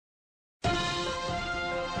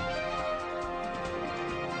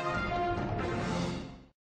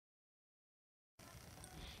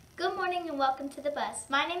Good morning and welcome to the bus.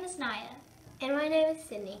 My name is Naya. And my name is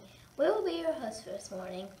Sydney. We will be your hosts for this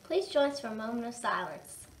morning. Please join us for a moment of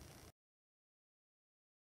silence.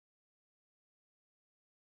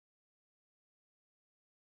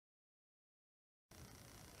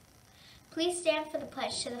 Please stand for the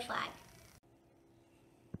pledge to the flag.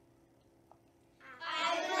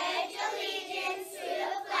 I pledge allegiance to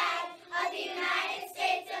the flag of the United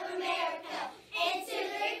States of America and to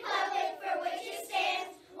the republic for which it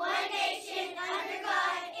stands, one nation, under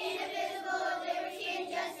God, indivisible, with liberty and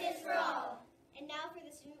justice for all. And now for the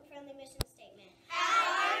student-friendly mission statement.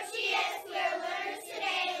 At RTS, we are learners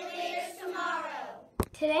today and leaders tomorrow.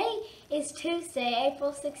 Today is Tuesday,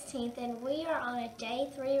 April 16th, and we are on a day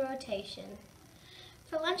 3 rotation.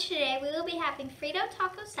 For lunch today, we will be having Frito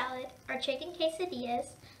taco salad, or chicken quesadillas,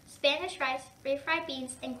 Spanish rice, refried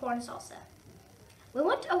beans, and corn salsa. We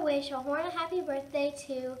want to wish a horn a happy birthday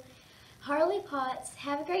to Harley Potts.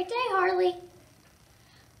 Have a great day, Harley.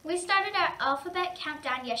 We started our alphabet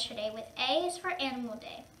countdown yesterday with A is for Animal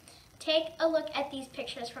Day. Take a look at these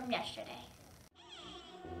pictures from yesterday.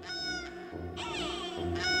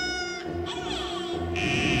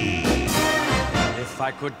 If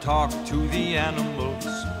I could talk to the animals,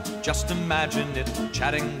 just imagine it,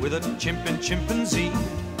 chatting with a chimp and chimpanzee.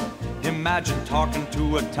 Imagine talking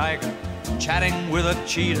to a tiger, chatting with a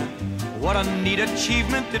cheetah. What a neat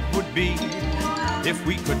achievement it would be if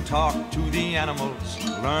we could talk to the animals,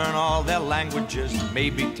 learn all their languages,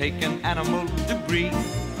 maybe take an animal degree.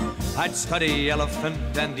 I'd study elephant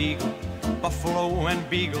and eagle, buffalo and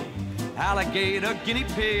beagle, alligator, guinea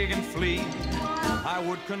pig and flea. I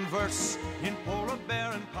would converse in polar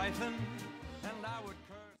bear and python, and I would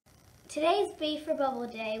curse. Today's B for Bubble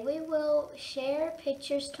Day. We will share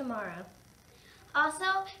pictures tomorrow.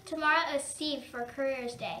 Also, tomorrow is Steve for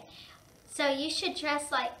Careers Day, so you should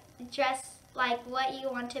dress like what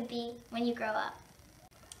you want to be when you grow up.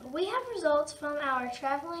 We have results from our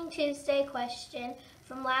Traveling Tuesday question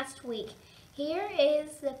from last week. Here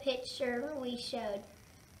is the picture we showed.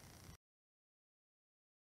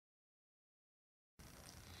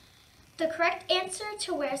 The correct answer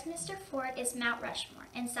to Where's Mr. Ford is Mount Rushmore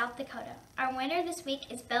in South Dakota. Our winner this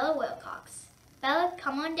week is Bella Wilcox. Bella,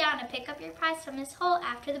 come on down and pick up your prize from Miss Holt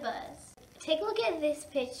after the buzz. Take a look at this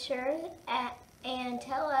picture and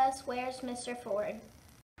tell us where's Mr. Ford.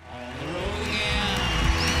 On the road again.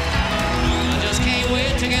 I just can't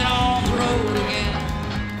wait to get on the road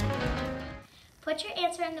again. Put your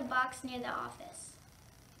answer in the box near the office.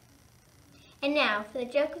 And now for the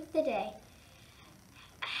joke of the day.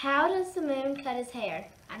 How does the moon cut his hair?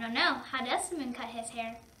 I don't know. How does the moon cut his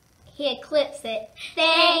hair? He eclipses it.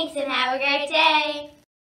 Thanks and have a great day.